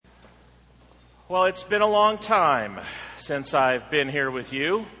Well, it's been a long time since I've been here with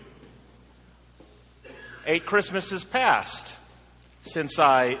you. 8 Christmases passed since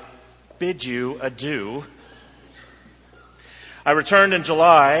I bid you adieu. I returned in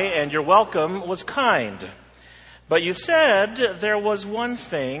July, and your welcome was kind. But you said there was one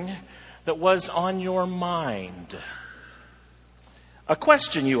thing that was on your mind. A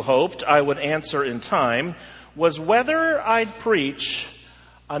question you hoped I would answer in time was whether I'd preach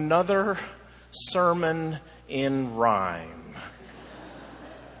another sermon in rhyme.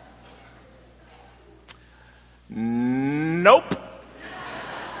 Nope,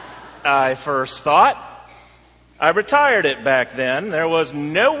 I first thought. I retired it back then. There was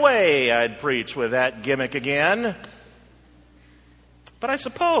no way I'd preach with that gimmick again. But I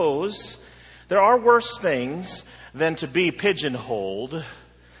suppose there are worse things than to be pigeonholed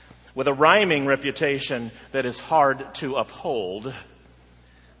with a rhyming reputation that is hard to uphold.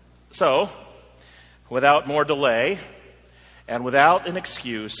 So, without more delay and without an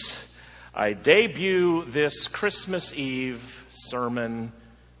excuse, I debut this Christmas Eve sermon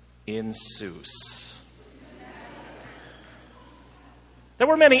in Seuss. There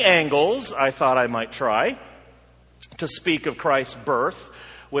were many angles I thought I might try to speak of Christ's birth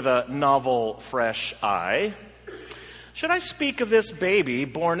with a novel, fresh eye. Should I speak of this baby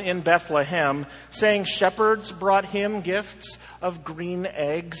born in Bethlehem, saying shepherds brought him gifts of green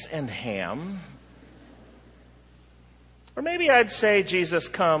eggs and ham? Or maybe I'd say Jesus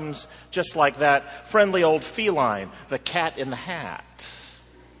comes just like that friendly old feline, the cat in the hat.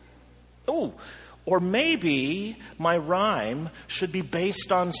 Oh, or maybe my rhyme should be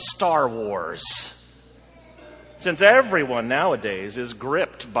based on Star Wars, since everyone nowadays is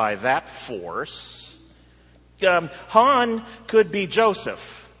gripped by that force. Han could be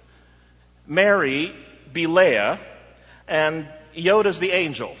Joseph, Mary be Leia, and Yoda's the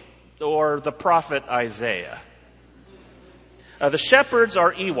angel, or the prophet Isaiah. The shepherds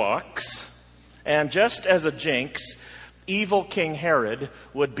are Ewoks, and just as a jinx, evil King Herod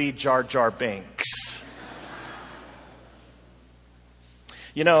would be Jar Jar Binks.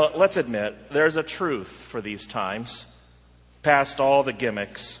 You know, let's admit, there's a truth for these times, past all the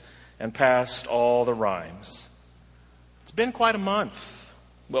gimmicks and past all the rhymes. It's been quite a month,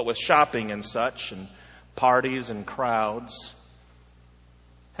 what with shopping and such, and parties and crowds.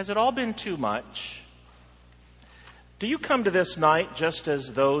 Has it all been too much? Do you come to this night just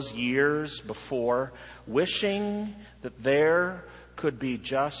as those years before, wishing that there could be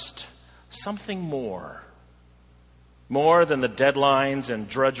just something more? More than the deadlines and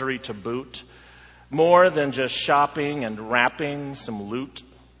drudgery to boot. More than just shopping and wrapping some loot.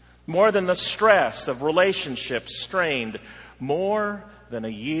 More than the stress of relationships strained. More than a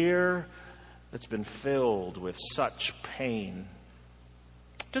year that's been filled with such pain.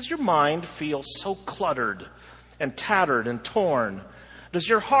 Does your mind feel so cluttered and tattered and torn? Does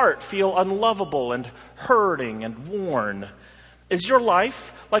your heart feel unlovable and hurting and worn? Is your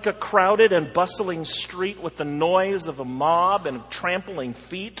life like a crowded and bustling street with the noise of a mob and of trampling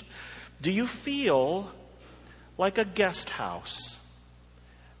feet? Do you feel like a guest house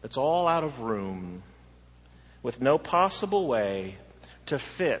that's all out of room, with no possible way to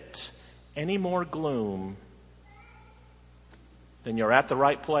fit any more gloom? Then you're at the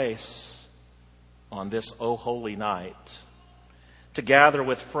right place on this oh holy night, to gather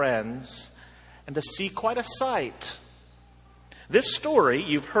with friends and to see quite a sight. This story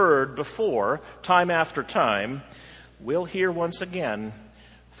you've heard before, time after time, we'll hear once again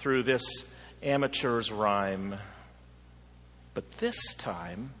through this amateur's rhyme. But this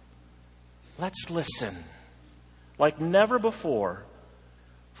time, let's listen, like never before,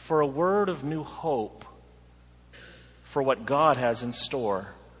 for a word of new hope, for what God has in store,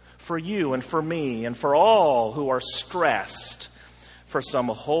 for you and for me and for all who are stressed, for some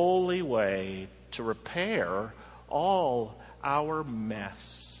holy way to repair all our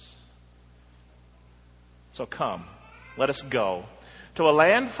mess. So come, let us go to a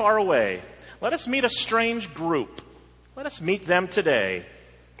land far away. Let us meet a strange group. Let us meet them today.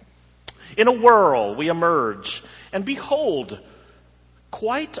 In a whirl we emerge, and behold,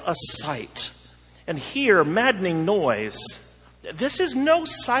 quite a sight, and hear maddening noise. This is no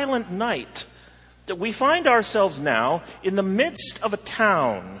silent night. We find ourselves now in the midst of a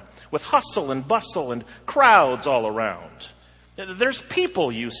town with hustle and bustle and crowds all around. There's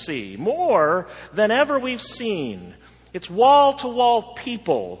people, you see, more than ever we've seen. It's wall-to-wall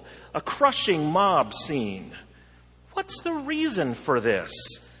people, a crushing mob scene. What's the reason for this?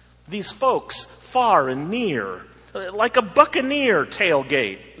 These folks far and near, like a buccaneer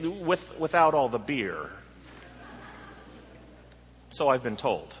tailgate without all the beer. So I've been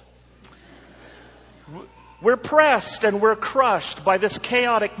told. We're pressed and we're crushed by this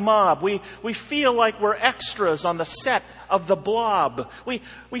chaotic mob. We feel like we're extras on the set of The Blob.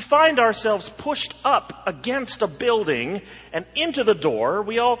 We find ourselves pushed up against a building, and into the door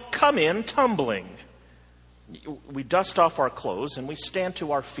we all come in tumbling. We dust off our clothes and we stand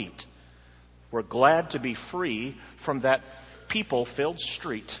to our feet. We're glad to be free from that people-filled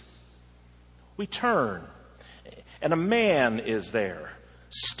street. We turn, and a man is there,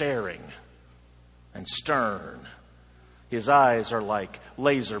 staring and stern. His eyes are like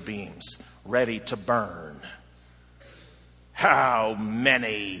laser beams, ready to burn. "How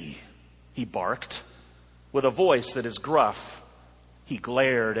many?" he barked. With a voice that is gruff, he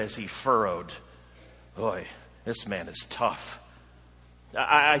glared as he furrowed. Boy, this man is tough.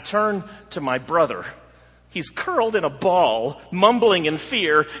 I turn to my brother. He's curled in a ball, mumbling in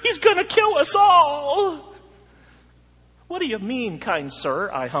fear. "He's gonna kill us all!" "What do you mean, kind sir?"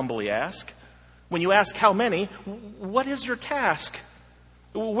 I humbly ask. "When you ask how many, what is your task?"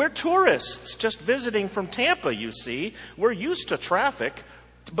 "We're tourists, just visiting from Tampa, you see. We're used to traffic,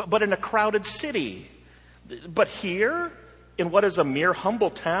 but in a crowded city. But here, in what is a mere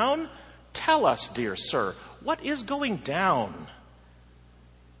humble town, tell us, dear sir, what is going down?"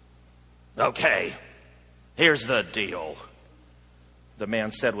 "Okay, here's the deal," the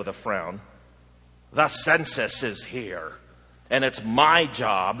man said with a frown. "The census is here, and it's my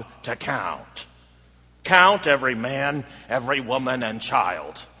job to count. Count every man, every woman, and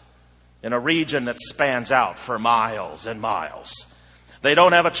child in a region that spans out for miles and miles. They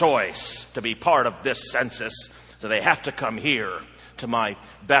don't have a choice to be part of this census, so they have to come here to my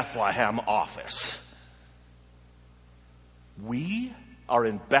Bethlehem office." We are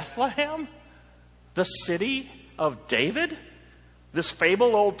in Bethlehem, the city of David, this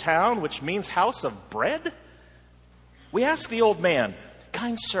fabled old town which means house of bread? We ask the old man,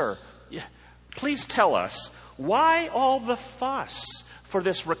 "Kind sir, please tell us, why all the fuss for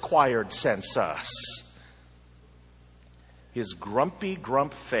this required census?" His grumpy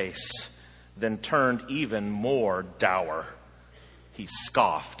grump face then turned even more dour. He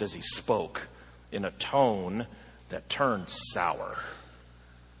scoffed as he spoke in a tone that turned sour.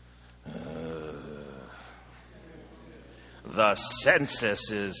 "The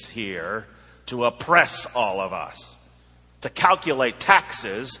census is here to oppress all of us, to calculate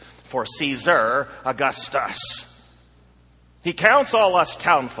taxes for Caesar Augustus. He counts all us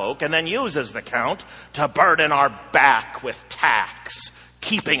townfolk and then uses the count to burden our back with tax,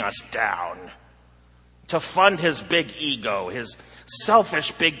 keeping us down, to fund his big ego, his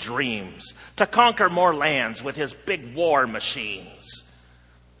selfish big dreams, to conquer more lands with his big war machines.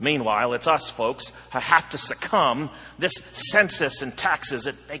 Meanwhile, it's us folks who have to succumb. This census and taxes,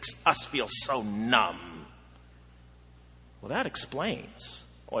 it makes us feel so numb." Well, that explains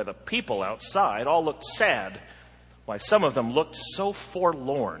why the people outside all looked sad, why some of them looked so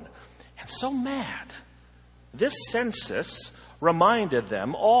forlorn and so mad. This census reminded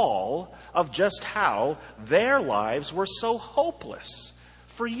them all of just how their lives were so hopeless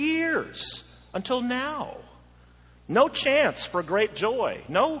for years until now. No chance for great joy,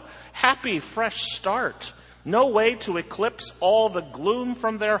 no happy fresh start, no way to eclipse all the gloom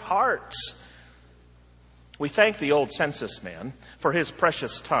from their hearts. We thank the old census man for his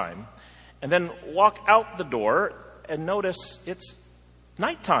precious time, and then walk out the door and notice it's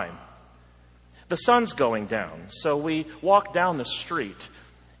nighttime. The sun's going down, so we walk down the street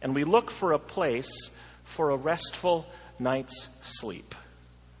and we look for a place for a restful night's sleep.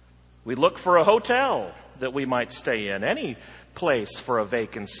 We look for a hotel that we might stay in, any place for a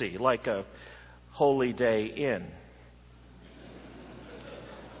vacancy, like a Holy Day Inn.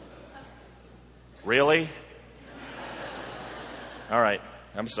 Really? All right,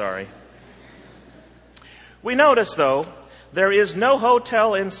 I'm sorry. We notice, though, there is no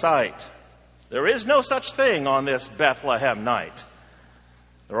hotel in sight. There is no such thing on this Bethlehem night.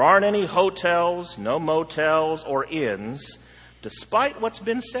 There aren't any hotels, no motels or inns, despite what's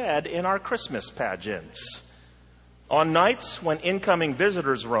been said in our Christmas pageants. On nights when incoming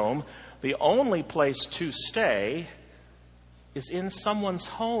visitors roam, the only place to stay is in someone's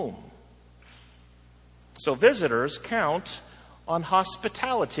home. So visitors count on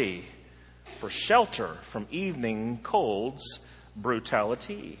hospitality for shelter from evening cold's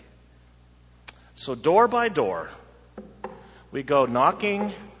brutality. So door by door, we go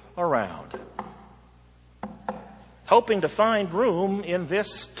knocking around, hoping to find room in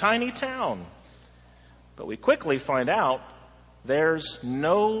this tiny town. But we quickly find out there's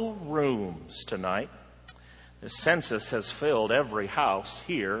no rooms tonight. The census has filled every house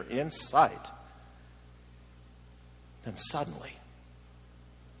here in sight. Then suddenly,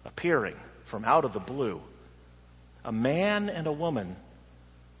 a appearing from out of the blue. A man and a woman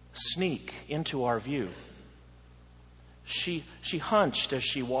sneak into our view. She hunched as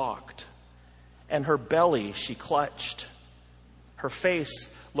she walked, and her belly she clutched. Her face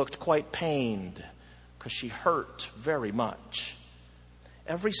looked quite pained because she hurt very much.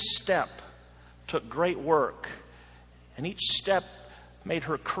 Every step took great work, and each step made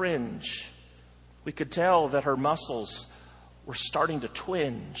her cringe. We could tell that her muscles were starting to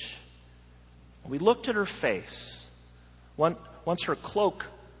twinge. We looked at her face once her cloak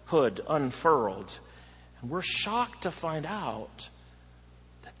hood unfurled, and we're shocked to find out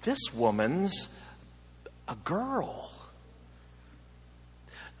that this woman's a girl.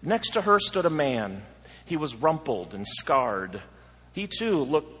 Next to her stood a man. He was rumpled and scarred. He too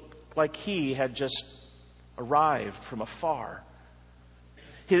looked like he had just arrived from afar.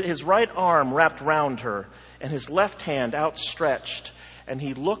 His right arm wrapped round her and his left hand outstretched, and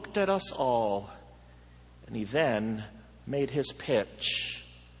he looked at us all, and he then made his pitch.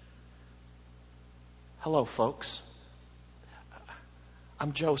 Hello, folks.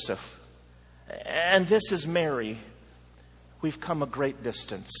 I'm Joseph, and this is Mary. We've come a great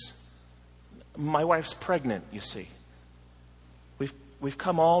distance. My wife's pregnant, you see. We've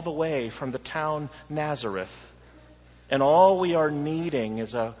come all the way from the town Nazareth, and all we are needing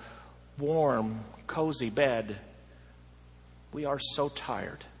is a warm, cozy bed. We are so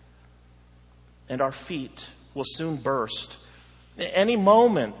tired, and our feet will soon burst. Any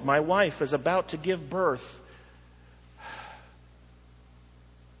moment, my wife is about to give birth.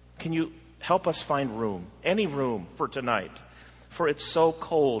 Can you help us find room, any room for tonight? For it's so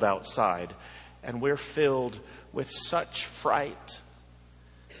cold outside, and we're filled with such fright.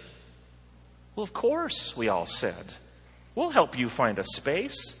 Well, of course, we all said. We'll help you find a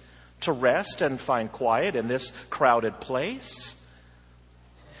space to rest and find quiet in this crowded place.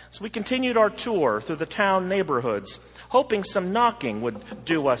 So we continued our tour through the town neighborhoods, hoping some knocking would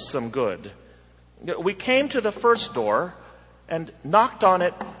do us some good. We came to the first door and knocked on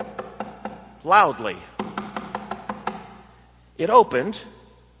it loudly. It opened,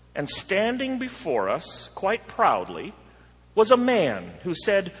 and standing before us, quite proudly, was a man who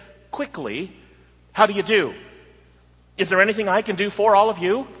said quickly, "How do you do? Is there anything I can do for all of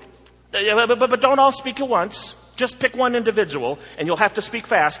you? But don't all speak at once. Just pick one individual, and you'll have to speak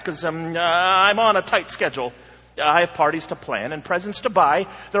fast because I'm on a tight schedule. I have parties to plan and presents to buy.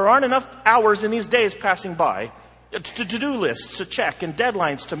 There aren't enough hours in these days passing by. To-do lists to check and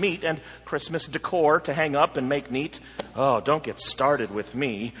deadlines to meet and Christmas decor to hang up and make neat. Oh, don't get started with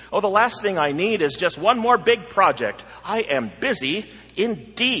me. Oh, the last thing I need is just one more big project. I am busy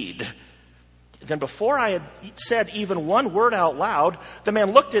indeed." Then before I had said even one word out loud, the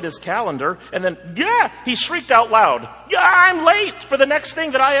man looked at his calendar and then, he shrieked out loud, "I'm late for the next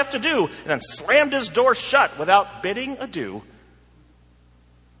thing that I have to do," and then slammed his door shut without bidding adieu.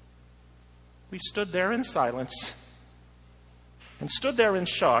 We stood there in silence and stood there in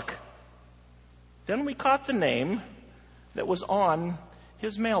shock. Then we caught the name that was on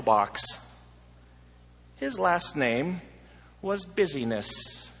his mailbox. His last name was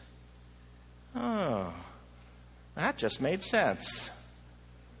Busyness. Oh, that just made sense.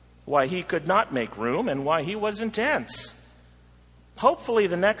 Why he could not make room and why he was intense. Hopefully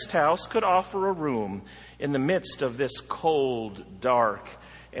the next house could offer a room in the midst of this cold, dark,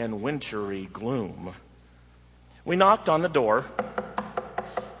 and wintry gloom. We knocked on the door.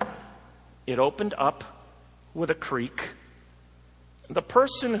 It opened up with a creak. The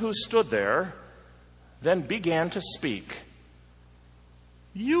person who stood there then began to speak.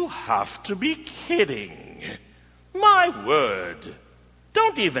 "You have to be kidding. My word.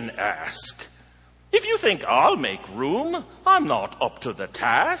 Don't even ask. If you think I'll make room, I'm not up to the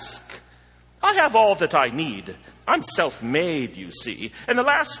task. I have all that I need. I'm self-made, you see, and the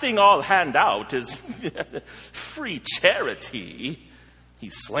last thing I'll hand out is free charity." He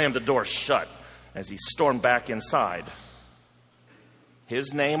slammed the door shut as he stormed back inside.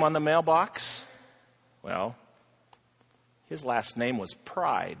 His name on the mailbox? Well, his last name was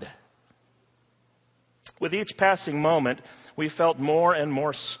Pride. With each passing moment, we felt more and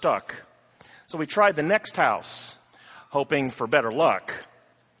more stuck. So we tried the next house, hoping for better luck.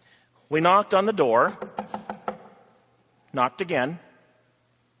 We knocked on the door, knocked again,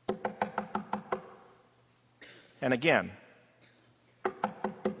 and again.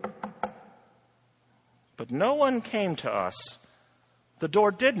 But no one came to us. The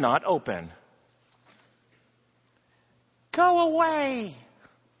door did not open. "Go away,"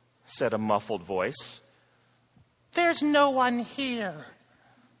 said a muffled voice. "There's no one here."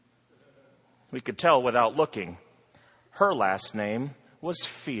 We could tell without looking. Her last name was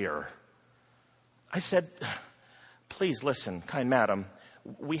fear. I said, "Please listen, kind madam.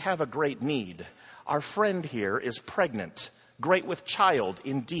 We have a great need. Our friend here is pregnant, great with child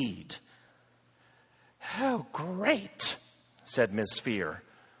indeed." "Oh, great," said Ms. Fear.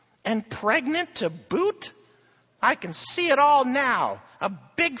 "And pregnant to boot? I can see it all now. A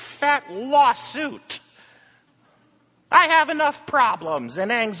big fat lawsuit. I have enough problems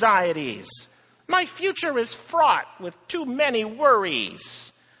and anxieties. My future is fraught with too many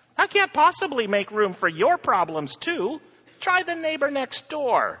worries. I can't possibly make room for your problems, too. Try the neighbor next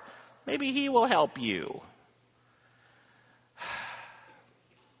door. Maybe he will help you."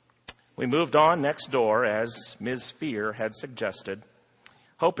 We moved on next door, as Ms. Fear had suggested,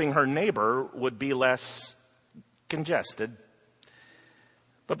 hoping her neighbor would be less congested.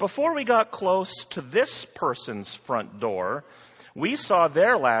 But before we got close to this person's front door, we saw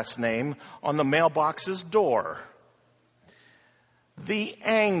their last name on the mailbox's door. "The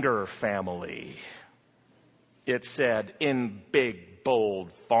Anger Family," it said in big,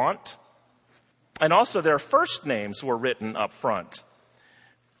 bold font. And also their first names were written up front.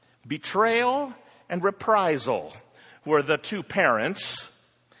 Betrayal and Reprisal were the two parents,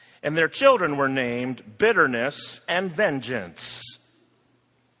 and their children were named Bitterness and Vengeance.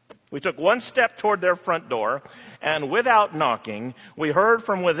 We took one step toward their front door, and without knocking, we heard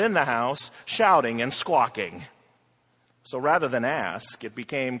from within the house shouting and squawking. So rather than ask, it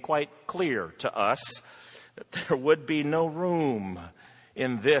became quite clear to us that there would be no room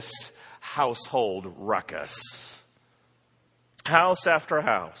in this household ruckus. House after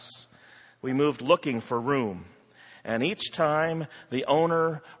house, we moved looking for room, and each time the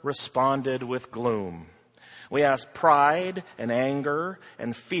owner responded with gloom. We asked pride and anger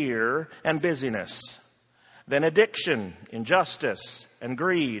and fear and busyness, then addiction, injustice, and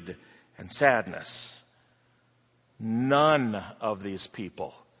greed and sadness. None of these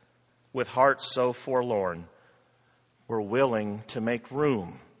people, with hearts so forlorn, were willing to make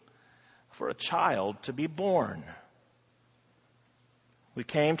room for a child to be born. We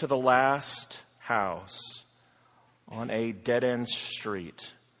came to the last house on a dead-end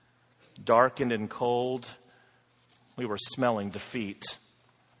street, darkened and cold. We were smelling defeat.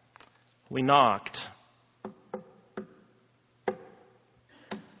 We knocked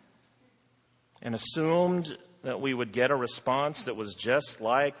and assumed that we would get a response that was just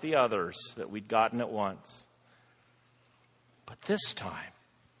like the others that we'd gotten at once. But this time,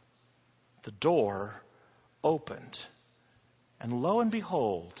 the door opened, and lo and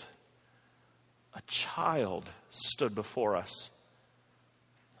behold, a child stood before us,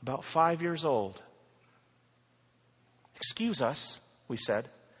 about 5 years old. "Excuse us," we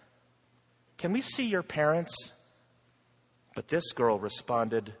said. "Can we see your parents?" But this girl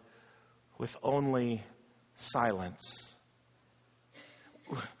responded with only silence.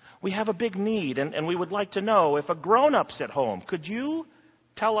 "We have a big need, and we would like to know if a grown-up's at home. Could you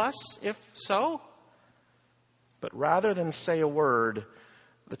tell us if so?" But rather than say a word,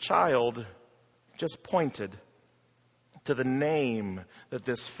 the child just pointed to the name that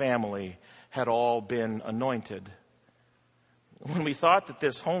this family had all been anointed. When we thought that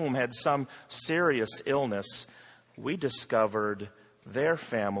this home had some serious illness, we discovered their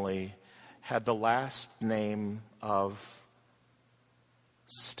family had the last name of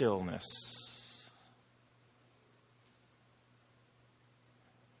Stillness.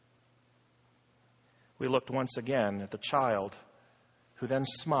 We looked once again at the child, who then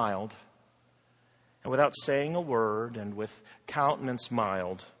smiled, and without saying a word and with countenance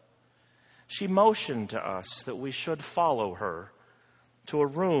mild, she motioned to us that we should follow her to a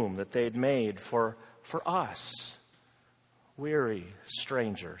room that they'd made for us, weary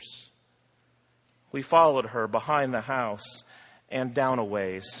strangers. We followed her behind the house and down a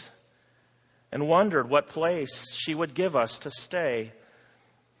ways, and wondered what place she would give us to stay.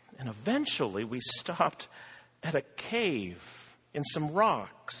 And eventually we stopped at a cave in some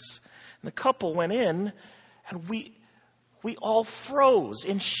rocks. And the couple went in, and we all froze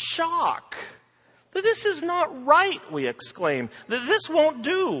in shock. "This is not right," we exclaimed. "This won't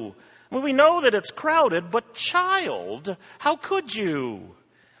do. We know that it's crowded, but child, how could you?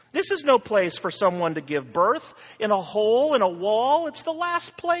 This is no place for someone to give birth in a hole in a wall. It's the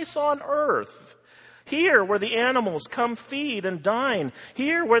last place on earth. Here where the animals come feed and dine.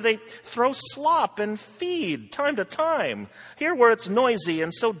 Here where they throw slop and feed time to time. Here where it's noisy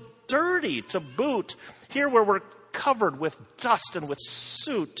and so dirty to boot. Here where we're covered with dust and with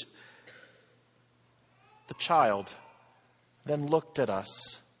soot." The child then looked at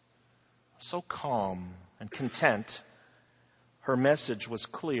us, so calm and content. Her message was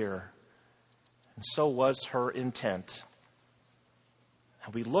clear, and so was her intent.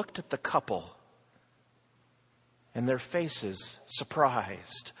 We looked at the couple, and their faces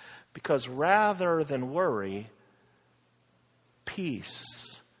surprised, because rather than worry,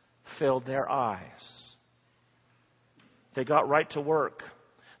 peace filled their eyes. They got right to work.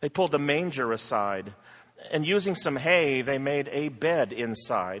 They pulled the manger aside, and using some hay, they made a bed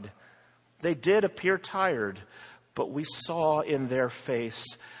inside. They did appear tired, but we saw in their face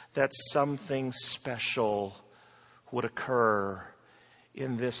that something special would occur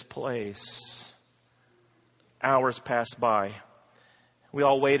in this place. Hours passed by. We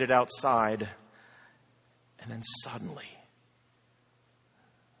all waited outside, and then suddenly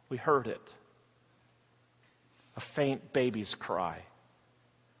we heard it. A faint baby's cry.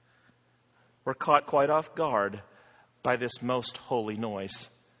 We're caught quite off guard by this most holy noise.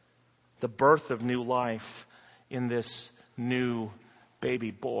 The birth of new life in this new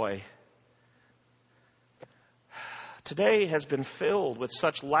baby boy. Today has been filled with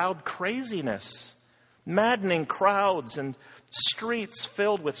such loud craziness, maddening crowds and streets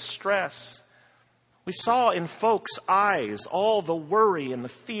filled with stress. We saw in folks' eyes all the worry and the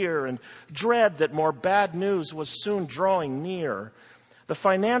fear and dread that more bad news was soon drawing near. The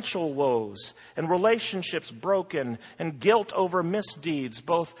financial woes and relationships broken and guilt over misdeeds,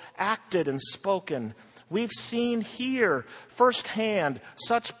 both acted and spoken. We've seen here firsthand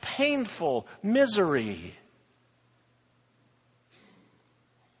such painful misery.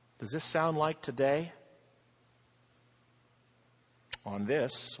 Does this sound like today? On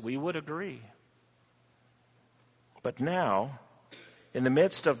this, we would agree. But now, in the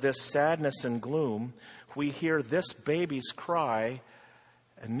midst of this sadness and gloom, we hear this baby's cry,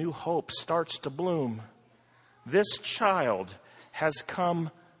 and new hope starts to bloom. This child has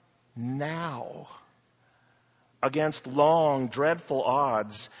come now against long, dreadful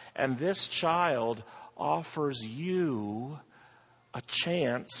odds, and this child offers you a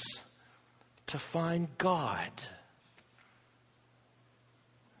chance to find God.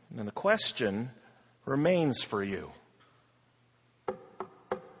 And the question remains for you.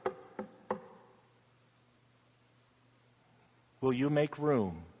 Will you make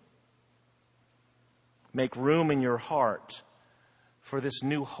room? Make room in your heart for this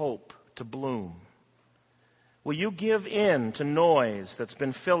new hope to bloom. Will you give in to noise that's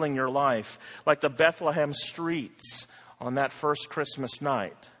been filling your life, like the Bethlehem streets on that first Christmas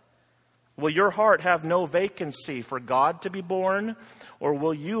night? Will your heart have no vacancy for God to be born, or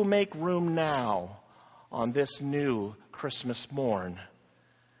will you make room now on this new Christmas morn?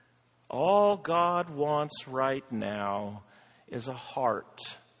 All God wants right now is a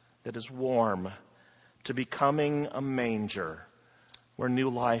heart that is warm to becoming a manger where new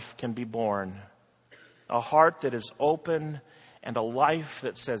life can be born. A heart that is open and a life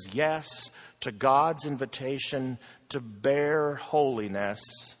that says yes to God's invitation to bear holiness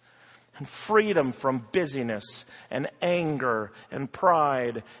and freedom from busyness and anger and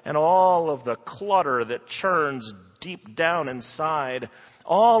pride and all of the clutter that churns deep down inside.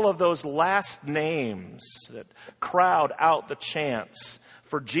 All of those last names that crowd out the chance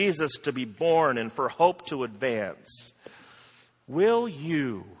for Jesus to be born and for hope to advance. Will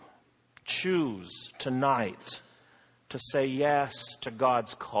you choose tonight to say yes to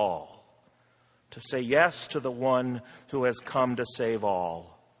God's call, to say yes to the one who has come to save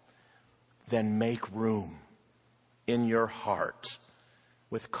all? Then make room in your heart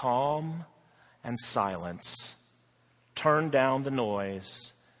with calm and silence. Turn down the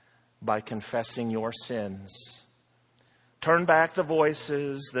noise by confessing your sins. Turn back the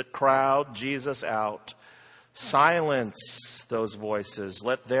voices that crowd Jesus out. Silence those voices.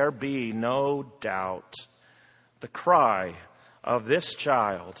 Let there be no doubt. The cry of this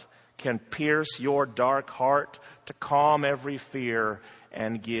child can pierce your dark heart to calm every fear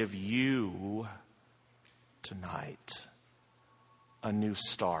and give you tonight a new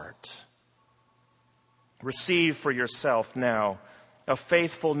start. Receive for yourself now a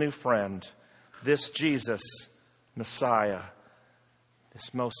faithful new friend, this Jesus, Messiah,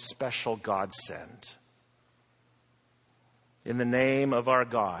 this most special godsend. In the name of our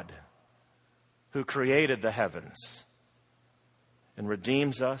God, who created the heavens and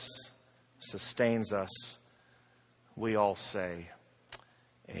redeems us, sustains us, we all say,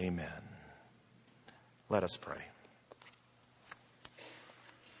 Amen. Let us pray.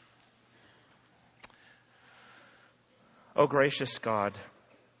 O gracious God,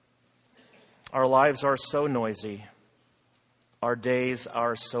 our lives are so noisy, our days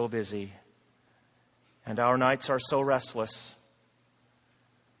are so busy, and our nights are so restless.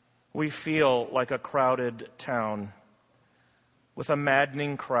 We feel like a crowded town with a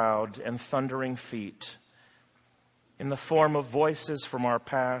maddening crowd and thundering feet. in the form of voices from our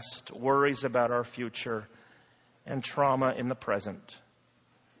past, worries about our future, and trauma in the present.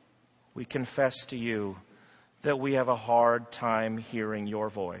 We confess to you that we have a hard time hearing your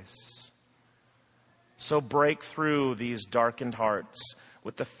voice. So break through these darkened hearts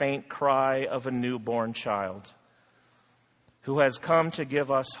with the faint cry of a newborn child who has come to give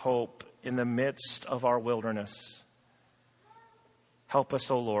us hope in the midst of our wilderness. Help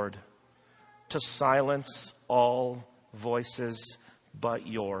us, O Lord, to silence all voices but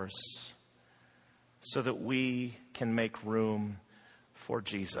yours, so that we can make room for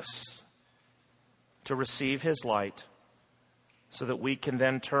Jesus, to receive his light, so that we can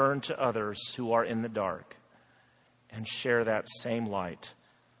then turn to others who are in the dark and share that same light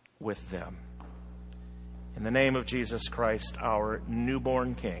with them. In the name of Jesus Christ, our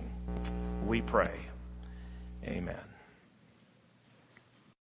newborn King, we pray. Amen.